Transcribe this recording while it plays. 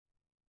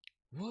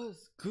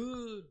What's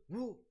good?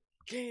 Woo!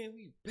 Can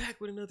we back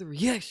with another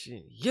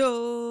reaction?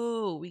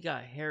 Yo, we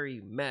got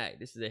Harry Mack.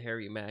 This is a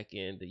Harry Mack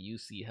in the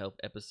UCHealth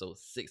episode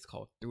 6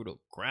 called Through the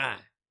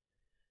Grind.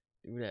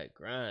 Through that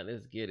grind,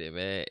 let's get it,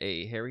 man.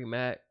 Hey, Harry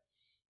Mack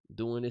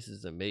doing this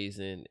is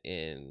amazing,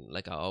 and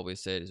like I always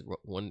said, is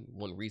one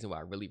reason why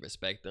I really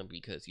respect him,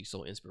 because he's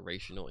so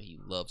inspirational and he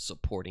loves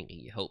supporting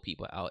and he help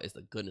people out. It's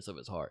the goodness of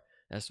his heart.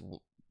 That's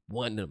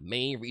one of the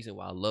main reasons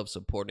why I love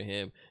supporting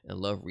him and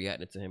love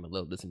reacting to him and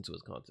love listening to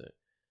his content.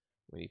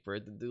 Without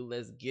further ado,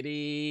 let's get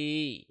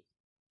it.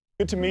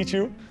 Good to meet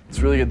you. It's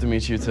really good to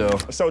meet you too.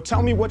 So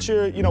tell me what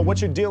you're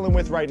dealing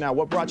with right now.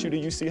 What brought you to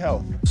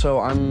UCHealth? So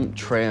I'm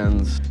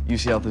trans.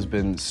 UCHealth has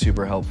been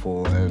super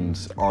helpful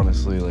and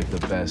honestly like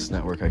the best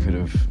network I could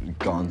have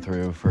gone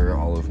through for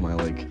all of my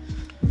like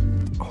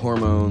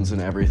hormones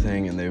and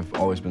everything, and they've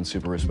always been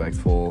super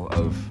respectful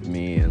of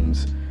me,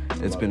 and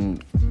it's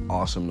been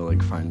awesome to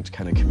like find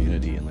kind of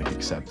community and like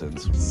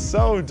acceptance.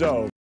 So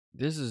dope.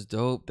 This is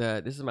dope.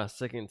 This is my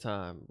second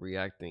time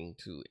reacting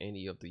to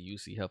any of the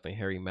UCHealth and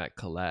Harry Mack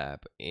collab,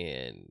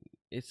 and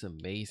it's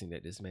amazing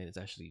that this man is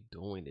actually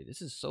doing it.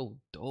 This is so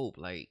dope.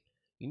 Like,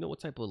 you know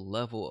what type of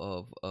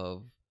level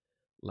of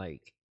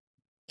like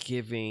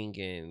giving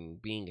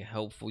and being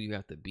helpful you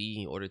have to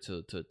be in order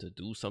to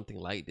do something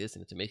like this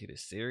and to make it a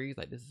series.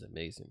 Like, this is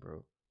amazing,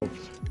 bro.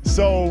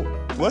 So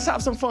let's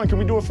have some fun. Can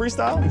we do a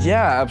freestyle?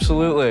 Yeah,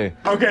 absolutely.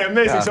 Okay,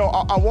 amazing. Yeah. So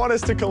I want us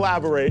to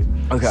collaborate.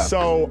 Okay.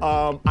 So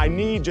I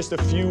need just a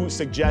few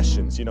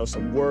suggestions, you know,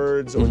 some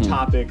words or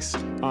topics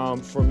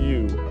from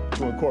you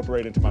to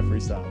incorporate into my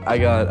freestyle. I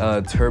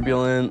got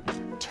turbulent,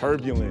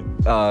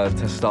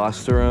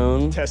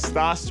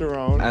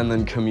 testosterone, and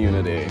then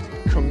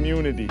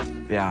community.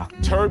 Yeah.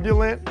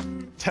 Turbulent,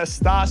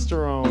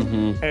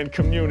 testosterone, and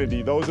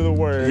community. Those are the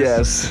words.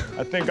 Yes.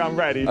 I think I'm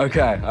ready.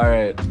 Okay, all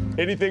right.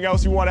 Anything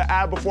else you want to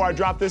add before I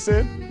drop this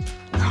in?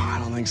 No, I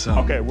don't think so.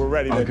 Okay, we're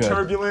ready. Okay.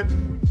 Turbulent,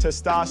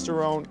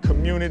 testosterone,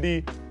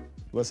 community.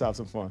 Let's have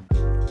some fun.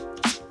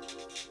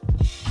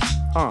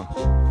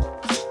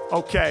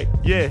 Okay,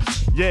 yeah.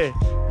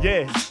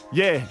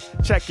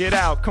 Check it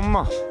out, come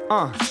on.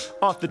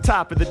 Off the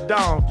top of the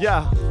dome,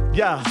 yeah.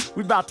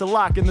 We about to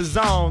lock in the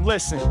zone.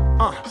 Listen,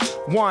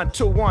 1,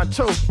 2, 1,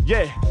 2,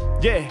 yeah.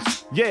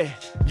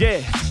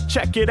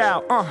 Check it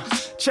out,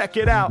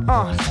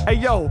 Hey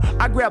yo,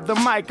 I grab the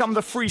mic, I'm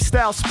the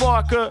freestyle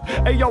sparker.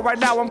 Hey yo, right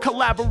now I'm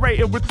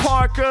collaborating with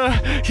Parker.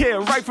 Yeah,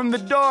 right from the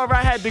door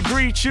I had to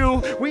greet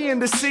you. We in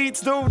the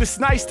seats, dude, it's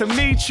nice to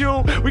meet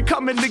you. We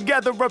coming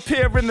together up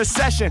here in the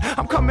session.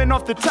 I'm coming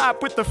off the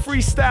top with the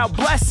freestyle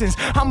blessings.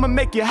 I'ma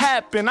make it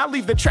happen, I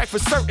leave the track for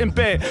certain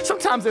bed.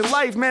 Sometimes in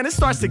life, man, it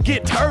starts to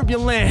get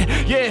turbulent.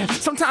 Yeah,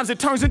 sometimes it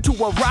turns into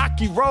a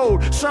rocky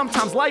road.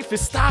 Sometimes life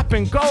is stop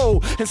and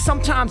go. And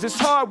sometimes it's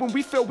hard when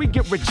we feel we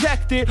get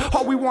rejected.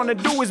 All we wanna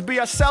do is be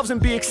ourselves and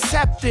be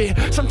accepted.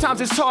 Sometimes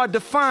it's hard to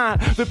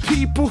find the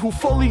people who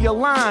fully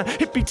align.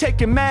 It be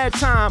taking mad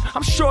time.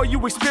 I'm sure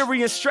you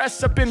experienced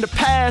stress up in the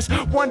past,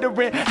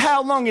 wondering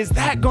how long is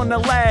that gonna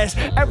last.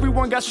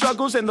 Everyone got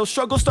struggles, and those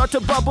struggles start to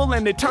bubble,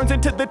 and it turns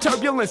into the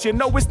turbulence. You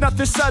know it's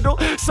nothing subtle.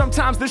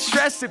 Sometimes the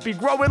stress, it be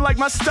growing like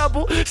my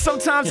stubble.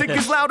 Sometimes it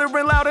gets louder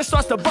and louder,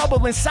 starts to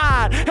bubble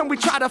inside, and we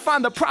try to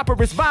find the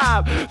properest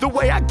vibe. The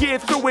way I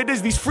get through it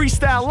is these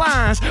freestyle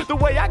lines. The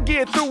way I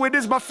get through it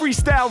is my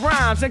freestyle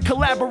rhymes, and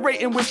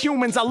collaborating with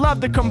humans I love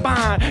to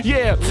combine.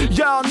 Yeah,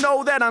 y'all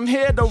know that I'm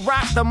here to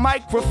rock the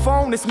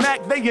microphone. It's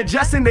Mack, they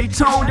adjusting they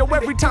tone. Yo,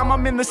 every time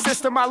I'm in the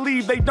system I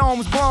leave they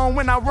domes blown.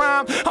 When I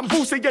rhyme, I'm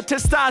boosting your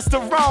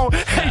testosterone.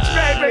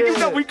 Hey, baby, you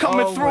know we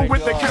coming through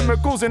with the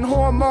chemicals and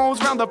hormones.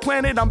 Round the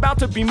planet, I'm about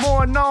to be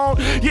more known.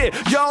 Yeah,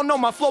 y'all know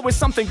my flow is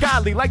something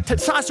godly. Like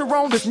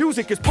testosterone, this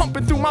music is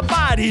pumping through my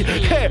body.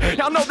 Yeah,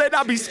 y'all know that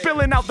I be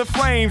spilling out the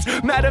flames.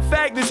 Matter of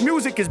fact, this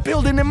music is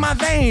building in my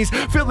veins.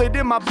 Feel it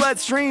in my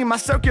bloodstream, my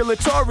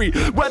circulatory.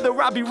 Whether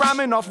I be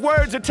rhyming off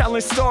words or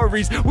telling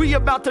stories, we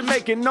about to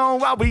make it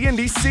known while we in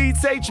these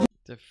seats.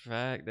 The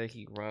fact that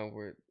he rhymed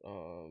with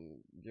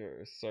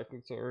your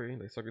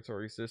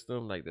circulatory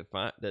system, like the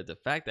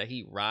fact that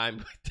he rhymed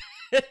with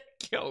that,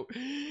 yo,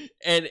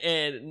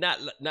 and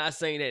not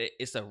saying that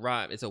it's a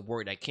rhyme, it's a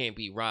word that can't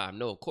be rhymed.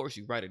 No, of course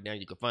you write it down,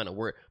 you can find a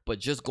word, but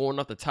just going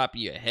off the top of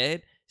your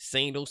head,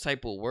 saying those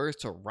type of words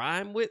to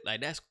rhyme with,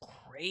 like, that's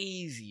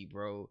crazy,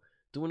 bro.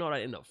 Doing all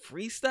that in a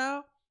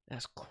freestyle,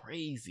 that's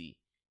crazy.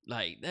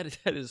 Like, that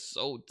is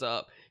so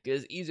tough,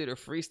 because it's easier to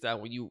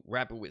freestyle when you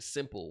rapping with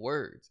simple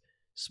words.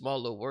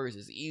 Smaller words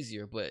is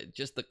easier, but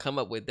just to come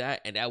up with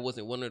that, and that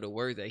wasn't one of the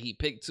words that he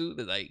picked too,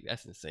 like,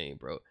 that's insane,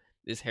 bro.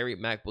 This Harry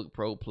MacBook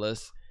Pro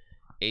Plus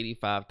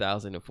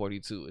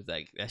 85,042 is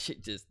like, that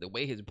shit, just the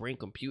way his brain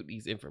compute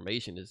these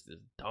information is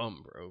just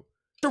dumb, bro.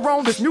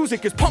 This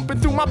music is pumping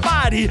through my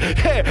body.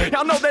 Yeah,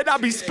 y'all know that I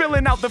be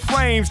spilling out the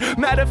flames.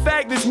 Matter of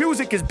fact, this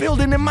music is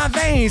building in my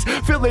veins.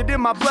 Feel it in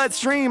my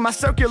bloodstream, my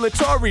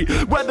circulatory.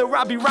 Whether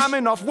I be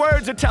rhyming off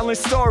words or telling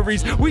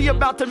stories, we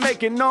about to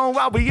make it known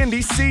while we in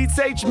these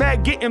seats.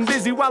 Mack getting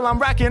busy while I'm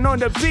rocking on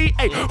the beat.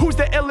 Hey, who's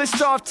the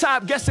illest off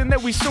top? Guessing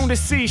that we soon to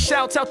see.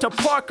 Shouts out to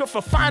Parker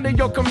for finding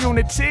your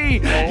community.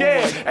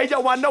 Yeah, hey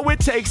yo, I know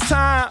it takes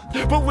time,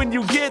 but when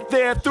you get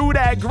there, through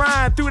that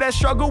grind, through that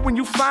struggle, when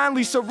you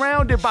finally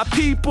surrounded by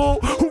people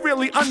who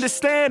really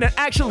understand and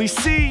actually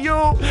see you.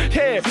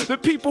 Yeah, the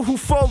people who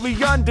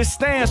fully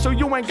understand, so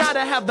you ain't gotta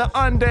have the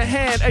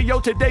underhand. Hey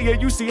yo, today at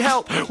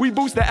UCHealth, we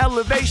boost the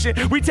elevation,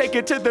 we take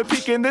it to the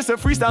peak, and this a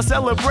freestyle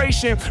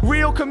celebration.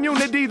 Real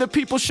community, the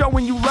people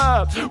showing you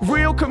love.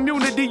 Real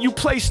community, you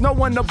place no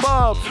one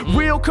above.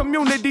 Real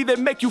community that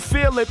make you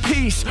feel at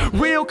peace.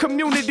 Real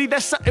community,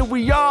 that's something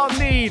we all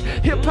need.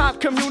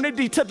 Hip-hop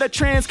community to the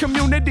trans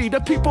community,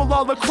 the people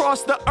all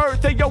across the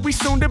earth. Hey yo, we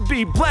soon to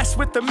be blessed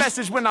with the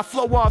message when I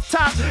flow off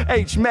top.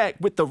 Mack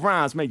with the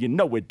rhymes, man, you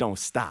know it don't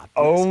stop.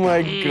 Oh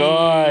my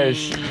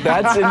gosh,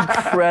 that's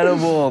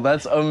incredible.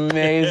 That's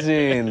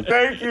amazing.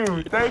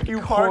 Thank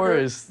you, Parker.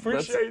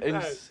 Appreciate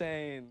that's that.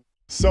 Insane.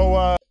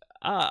 So,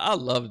 I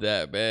love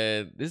that,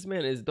 man. This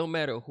man is, no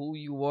matter who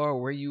you are,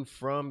 where you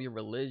from, your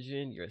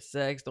religion, your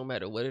sex, no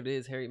matter what it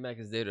is, Harry Mack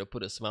is there to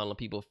put a smile on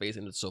people's face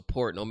and to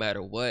support no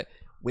matter what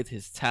with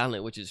his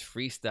talent, which is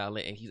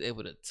freestyling, and he's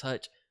able to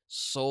touch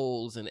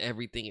souls and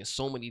everything in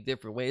so many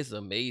different ways. It's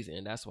amazing,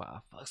 and that's why I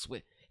fucks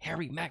with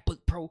Harry MacBook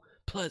Pro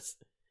plus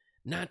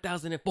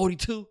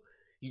 9042.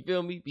 You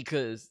feel me?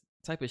 Because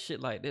type of shit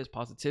like this,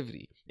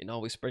 positivity, and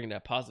always spreading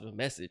that positive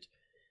message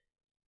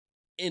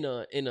in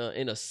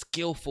a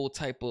skillful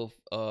type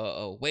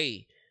of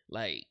way.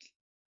 Like,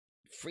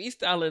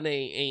 freestyling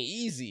ain't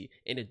easy,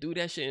 and to do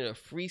that shit in a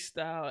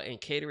freestyle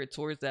and cater it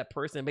towards that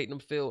person, make them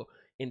feel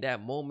in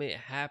that moment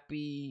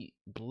happy,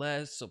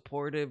 blessed,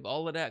 supportive,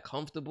 all of that,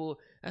 comfortable,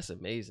 that's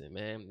amazing,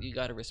 man. You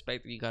gotta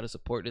respect it, you gotta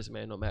support this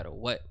man no matter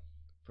what,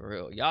 for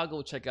real. Y'all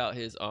go check out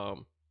his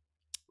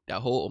that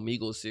whole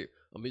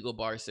Amigo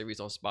Bar series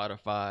on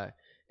Spotify,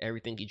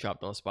 everything he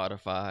dropped on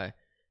Spotify,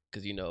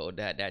 because you know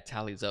that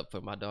tallies up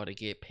for my daughter to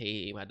get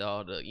paid, my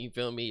daughter, you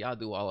feel me? Y'all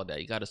do all of that.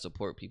 You gotta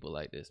support people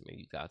like this, man.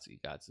 You got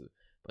to.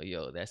 But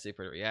yo, that's it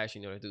for the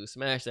reaction. You know what to do.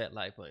 Smash that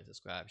like button,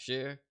 subscribe,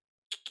 share.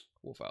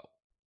 Wolf out.